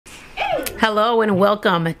Hello and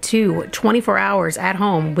welcome to 24 hours at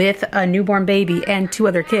home with a newborn baby and two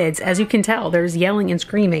other kids. As you can tell, there's yelling and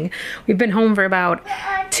screaming. We've been home for about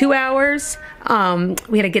 2 hours.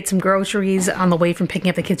 We had to get some groceries on the way from picking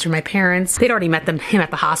up the kids from my parents. They'd already met him at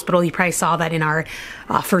the hospital. You probably saw that in our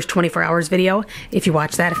first 24 hours video. If you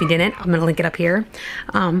watched that, if you didn't, I'm gonna link it up here.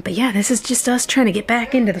 But yeah, this is just us trying to get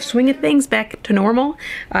back into the swing of things, back to normal.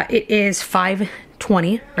 It is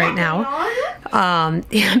 5:20 right now.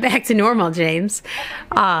 Yeah, back to normal, James.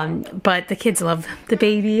 But the kids love the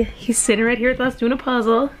baby. He's sitting right here with us doing a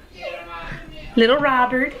puzzle. Little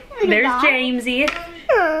Robert. There's Jamesy.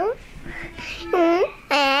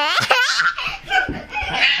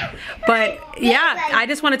 But yeah, I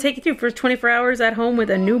just want to take you through first 24 hours at home with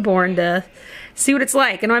a newborn to see what it's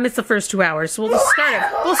like. I know I missed the first 2 hours, so we'll just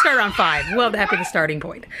start around 5. Well, that'd be the starting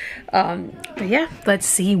point. But yeah, let's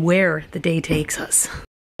see where the day takes us.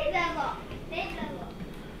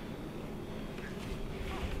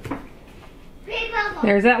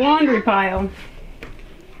 There's that laundry pile.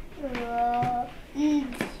 No,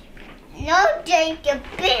 take a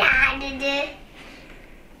bit out of it.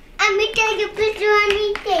 I'm gonna take a picture of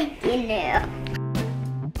me taking it.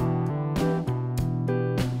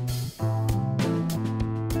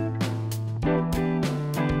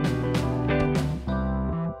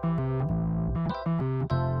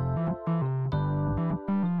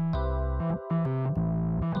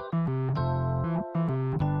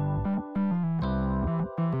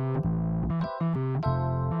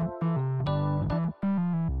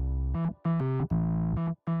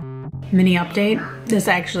 Mini update. This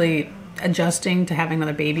actually adjusting to having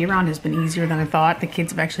another baby around has been easier than I thought. The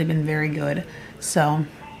kids have actually been very good. So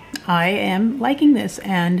I am liking this,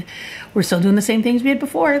 and we're still doing the same things we did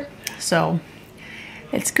before. So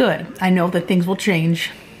it's good. I know that things will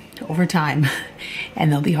change over time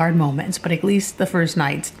and there'll be hard moments, but at least the first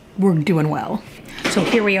nights we're doing well. So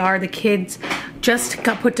here we are, the kids just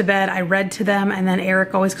got put to bed. I read to them, and then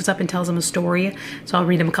Eric always goes up and tells them a story. So I'll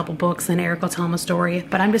read him a couple books, then Eric will tell him a story.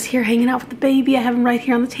 But I'm just here hanging out with the baby. I have him right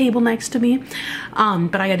here on the table next to me.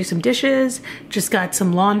 But I gotta do some dishes, just got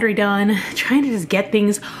some laundry done, trying to just get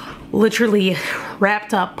things literally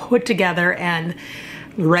wrapped up, put together, and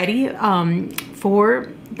ready for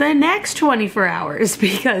the next 24 hours,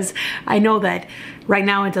 because I know that right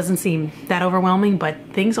now it doesn't seem that overwhelming, but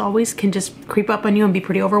things always can just creep up on you and be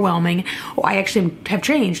pretty overwhelming. Oh, I actually have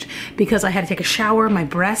changed because I had to take a shower. My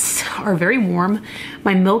breasts are very warm.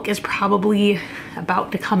 My milk is probably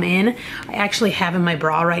about to come in. I actually have in my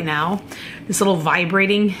bra right now this little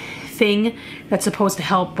vibrating thing that's supposed to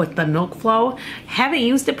help with the milk flow. Haven't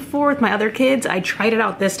used it before with my other kids. I tried it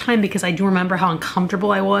out this time because I do remember how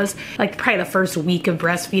uncomfortable I was, like probably the first week of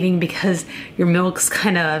breastfeeding, because your milk's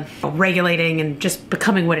kind of regulating and just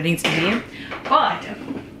becoming what it needs to be. But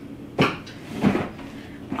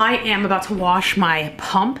I am about to wash my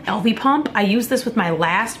pump, LV pump. I used this with my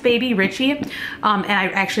last baby, Richie, and I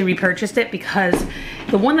actually repurchased it because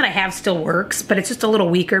the one that I have still works, but it's just a little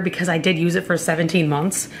weaker because I did use it for 17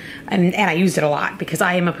 months, and I used it a lot because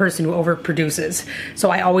I am a person who overproduces. So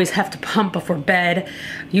I always have to pump before bed,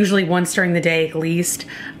 usually once during the day at least,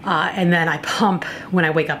 and then I pump when I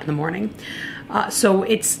wake up in the morning. So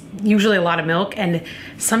it's usually a lot of milk, and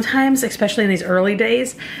sometimes, especially in these early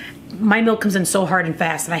days, my milk comes in so hard and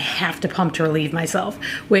fast that I have to pump to relieve myself,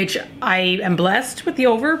 which I am blessed with the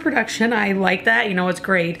overproduction. I like that, you know, it's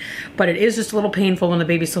great, but it is just a little painful when the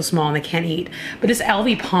baby's so small and they can't eat. But this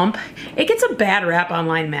LV pump, it gets a bad rap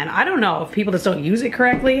online, man. I don't know if people just don't use it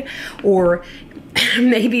correctly, or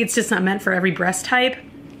maybe it's just not meant for every breast type.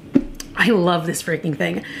 I love this freaking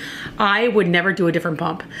thing. I would never do a different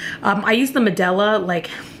pump. I use the Medela, like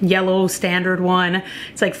yellow standard one.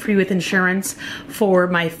 It's like free with insurance for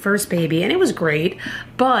my first baby, and it was great,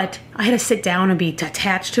 but I had to sit down and be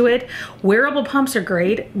attached to it. Wearable pumps are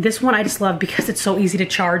great. This one I just love because it's so easy to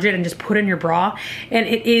charge it and just put in your bra, and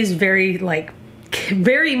it is very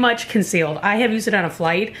much concealed. I have used it on a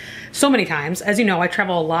flight so many times. As you know, I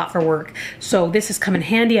travel a lot for work, so this has come in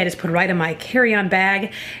handy. I just put it right in my carry-on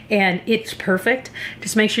bag, and it's perfect.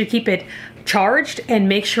 Just make sure you keep it charged, and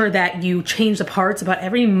make sure that you change the parts about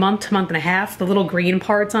every month to month and a half. The little green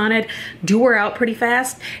parts on it do wear out pretty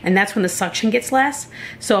fast, and that's when the suction gets less.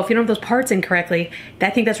 So if you don't have those parts in correctly, I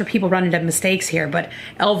think that's where people run into mistakes here. But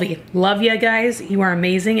LV, love you guys. You are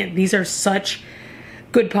amazing. These are such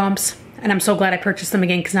good pumps. And I'm so glad I purchased them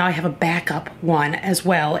again, because now I have a backup one as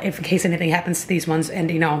well, if in case anything happens to these ones.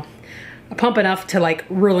 And you know, pump enough to like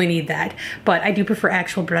really need that, but I do prefer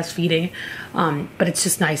actual breastfeeding. But it's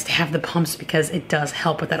just nice to have the pumps because it does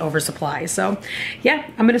help with that oversupply. So yeah,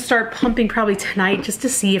 I'm gonna start pumping probably tonight just to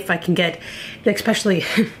see if I can get, especially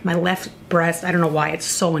my left breast, I don't know why it's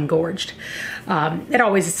so engorged. It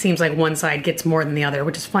always seems like one side gets more than the other,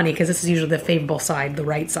 which is funny because this is usually the favorable side, the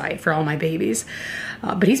right side for all my babies.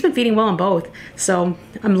 But he's been feeding well on both, so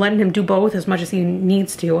I'm letting him do both as much as he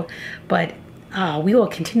needs to. But we will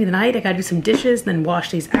continue the night. I gotta do some dishes, then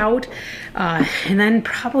wash these out, and then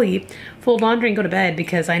probably fold laundry and go to bed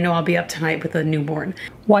because I know I'll be up tonight with a newborn.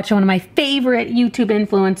 Watching one of my favorite YouTube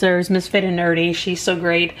influencers, Miss Fit and Nerdy. She's so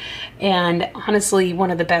great, and honestly, one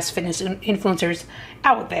of the best fitness influencers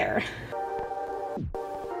out there.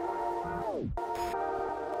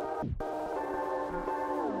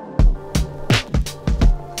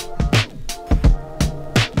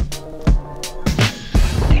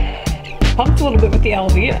 Pumped a little bit with the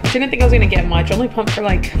LV. Didn't think I was gonna get much. Only pumped for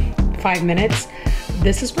like 5 minutes.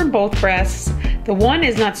 This is for both breasts. The one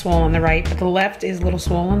is not swollen, the right, but the left is a little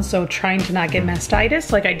swollen. So trying to not get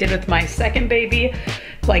mastitis like I did with my second baby,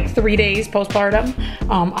 like 3 days postpartum.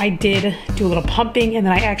 I did do a little pumping, and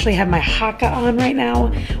then I actually have my Haka on right now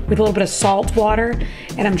with a little bit of salt water,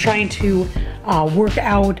 and I'm trying to work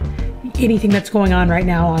out anything that's going on right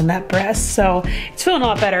now on that breast. So it's feeling a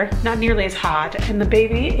lot better, not nearly as hot, and the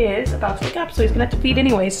baby is about to wake up, so he's gonna have to feed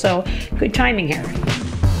anyway, so good timing here.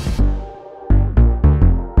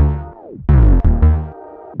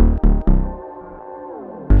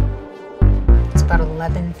 It's about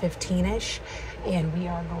 11:15-ish, and we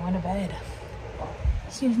are going to bed.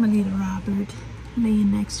 Here's my little Robert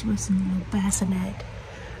laying next to us in a little bassinet.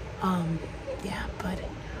 Yeah, but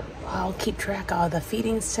I'll keep track of the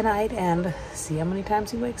feedings tonight and see how many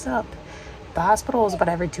times he wakes up. The hospital is about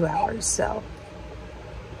every 2 hours, so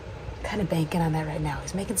kind of banking on that right now.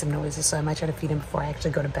 He's making some noises, so I might try to feed him before I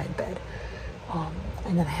actually go to bed.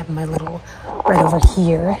 And then I have my little, right over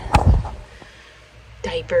here,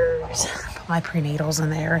 diapers, put my prenatals in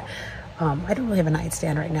there. I don't really have a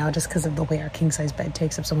nightstand right now just because of the way our king-size bed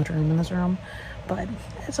takes up so much room in this room, but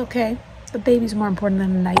it's okay. The baby's more important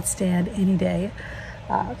than a nightstand any day.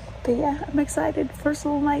 But yeah, I'm excited. First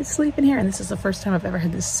little night sleeping here, and this is the first time I've ever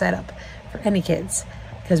had this set up for any kids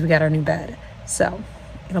because we got our new bed. So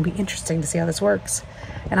it'll be interesting to see how this works.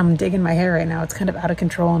 And I'm digging my hair right now. It's kind of out of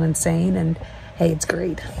control and insane, and hey, it's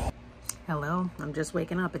great. Hello, I'm just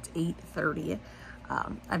waking up. It's 8:30.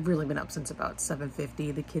 I've really been up since about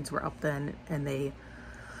 7:50. The kids were up then, and they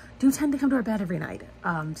do tend to come to our bed every night.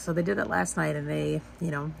 So they did that last night, and they,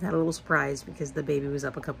 you know, had a little surprise because the baby was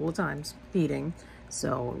up a couple of times feeding.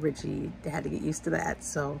 So Richie had to get used to that.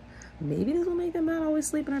 So maybe this will make him not always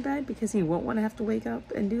sleep in our bed because he won't want to have to wake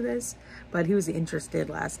up and do this. But he was interested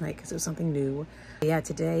last night because it was something new. Yeah,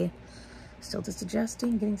 today, still just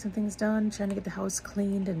adjusting, getting some things done, trying to get the house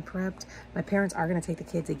cleaned and prepped. My parents are going to take the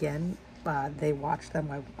kids again. They watched them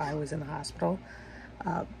while I was in the hospital.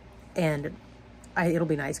 And it'll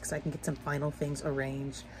be nice because I can get some final things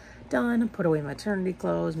arranged, done, put away maternity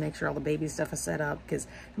clothes, make sure all the baby stuff is set up because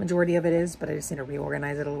the majority of it is, but I just need to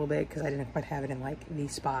reorganize it a little bit because I didn't quite have it in like the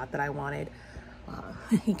spot that I wanted.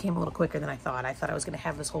 He came a little quicker than I thought. I thought I was going to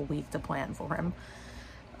have this whole week to plan for him.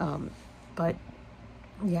 But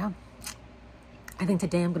yeah, I think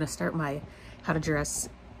today I'm going to start my how to dress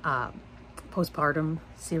postpartum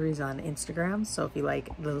series on Instagram. So if you like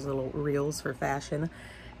those little reels for fashion,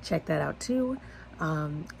 check that out too.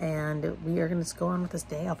 And we are going to go on with this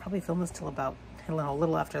day. I'll probably film this till about a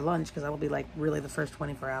little after lunch because that will be like really the first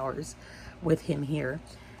 24 hours with him here.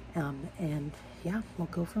 And yeah, we'll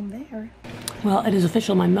go from there. Well, it is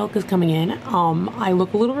official. My milk is coming in. I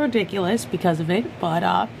look a little ridiculous because of it,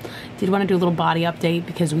 but did want to do a little body update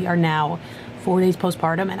because we are now 4 days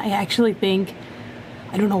postpartum, and I actually think,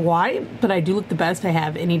 I don't know why, but I do look the best I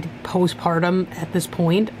have any postpartum at this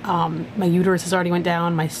point. My uterus has already went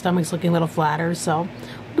down. My stomach's looking a little flatter, so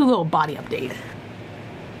we'll do a little body update.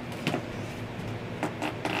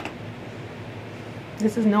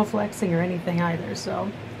 This is no flexing or anything either,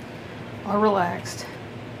 so all relaxed.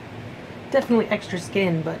 Definitely extra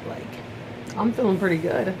skin, but like, I'm feeling pretty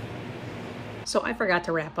good. So I forgot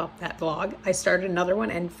to wrap up that vlog. I started another one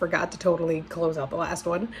and forgot to totally close out the last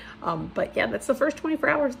one. But yeah, that's the first 24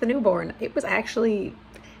 hours of the newborn. It was actually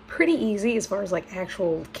pretty easy as far as like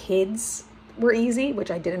actual kids were easy,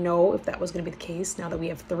 which I didn't know if that was gonna be the case now that we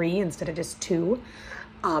have 3 instead of just 2.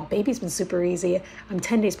 Baby's been super easy. I'm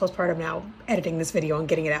 10 days postpartum now, editing this video and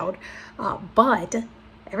getting it out. But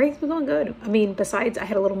everything's been going good. I mean, besides I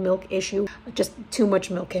had a little milk issue, just too much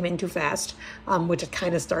milk came in too fast, which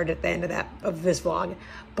kind of started at the end of this vlog.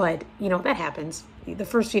 But you know, that happens. The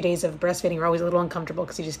first few days of breastfeeding are always a little uncomfortable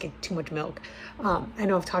because you just get too much milk. I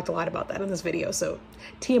know I've talked a lot about that in this video, so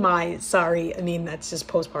TMI, sorry. I mean, that's just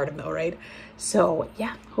postpartum though, right? So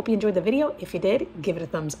yeah, hope you enjoyed the video. If you did, give it a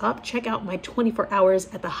thumbs up. Check out my 24 hours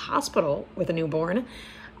at the hospital with a newborn.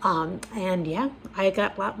 And yeah, I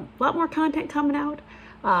got a lot more content coming out.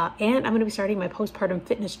 And I'm going to be starting my postpartum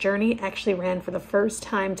fitness journey. Actually ran for the first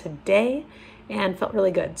time today and felt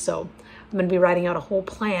really good. So I'm going to be writing out a whole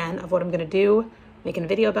plan of what I'm going to do, making a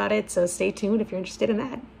video about it. So stay tuned if you're interested in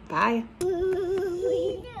that. Bye.